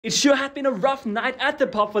It sure had been a rough night at the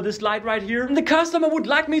pub for this light right here, and the customer would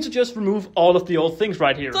like me to just remove all of the old things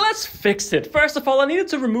right here. So let's fix it. First of all, I needed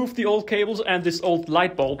to remove the old cables and this old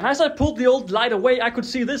light bulb. And as I pulled the old light away, I could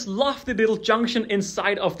see this lofty little junction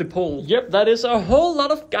inside of the pole. Yep, that is a whole lot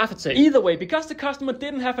of gaffer tape. Either way, because the customer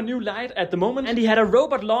didn't have a new light at the moment, and he had a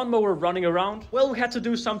robot lawnmower running around, well, we had to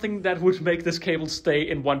do something that would make this cable stay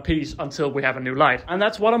in one piece until we have a new light. And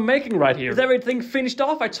that's what I'm making right here. With everything finished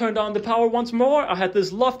off, I turned on the power once more. I had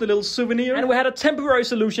this lofty little souvenir, and we had a temporary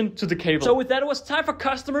solution to the cable. So with that, it was time for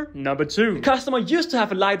customer number 2. The customer used to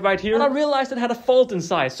have a light right here, and I realized it had a fault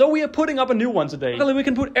inside, so we are putting up a new one today. Luckily, we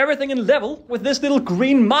can put everything in level. With this little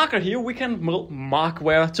green marker here, we can mark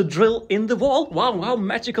where to drill in the wall. Wow, how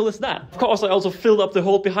magical is that? Of course, I also filled up the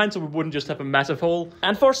hole behind so we wouldn't just have a massive hole.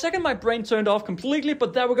 And for a second, my brain turned off completely,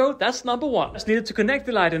 but there we go. That's number 1. Just needed to connect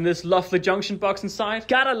the light in this lovely junction box inside.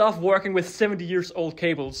 Gotta love working with 70 years old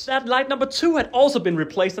cables. That light number 2 had also been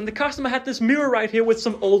replaced, and the customer had this mirror right here with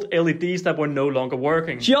some old LEDs that were no longer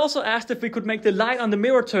working. She also asked if we could make the light on the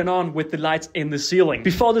mirror turn on with the lights in the ceiling.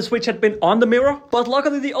 Before the switch had been on the mirror, but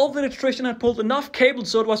luckily the old electrician had pulled enough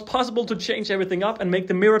cables so it was possible to change everything up and make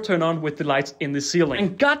the mirror turn on with the lights in the ceiling.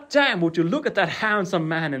 And goddamn, would you look at that handsome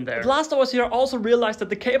man in there. But last I was here, I also realized that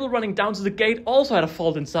the cable running down to the gate also had a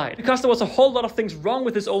fault inside. Because there was a whole lot of things wrong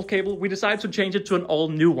with this old cable, we decided to change it to an all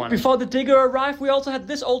new one. Before the digger arrived, we also had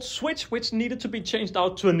this old switch which needed to be changed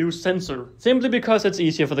out to a new sensor, simply because it's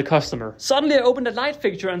easier for the customer. Suddenly I opened the light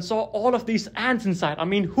fixture and saw all of these ants inside. I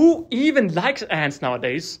mean, who even likes ants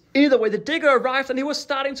nowadays? Either way, the digger arrived and he was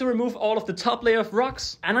starting to remove all of the top layer of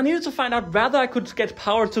rocks, and I needed to find out whether I could get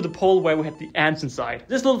power to the pole where we had the ants inside.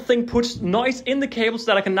 This little thing puts noise in the cables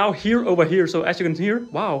that I can now hear over here, so as you can hear,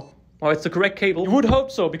 wow. Oh, it's the correct cable. You would hope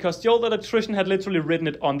so, because the old electrician had literally written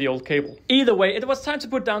it on the old cable. Either way, it was time to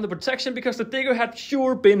put down the protection because the digger had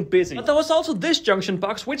sure been busy. But there was also this junction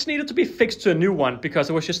box which needed to be fixed to a new one because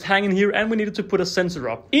it was just hanging here and we needed to put a sensor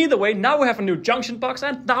up. Either way, now we have a new junction box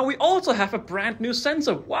and now we also have a brand new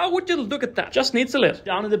sensor. Wow, would you look at that? Just needs a lid.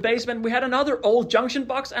 Down in the basement, we had another old junction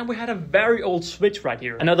box and we had a very old switch right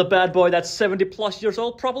here. Another bad boy that's 70 plus years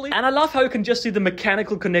old probably. And I love how you can just see the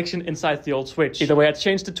mechanical connection inside the old switch. Either way, I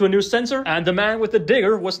changed it to a new sensor, and the man with the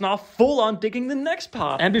digger was now full on digging the next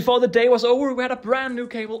part. And before the day was over, we had a brand new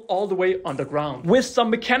cable all the way underground. With some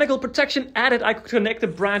mechanical protection added, I could connect a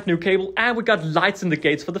brand new cable, and we got lights in the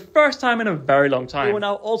gates for the first time in a very long time. They were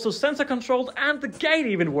now also sensor controlled, and the gate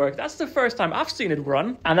even worked. That's the first time I've seen it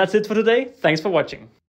run. And that's it for today. Thanks for watching.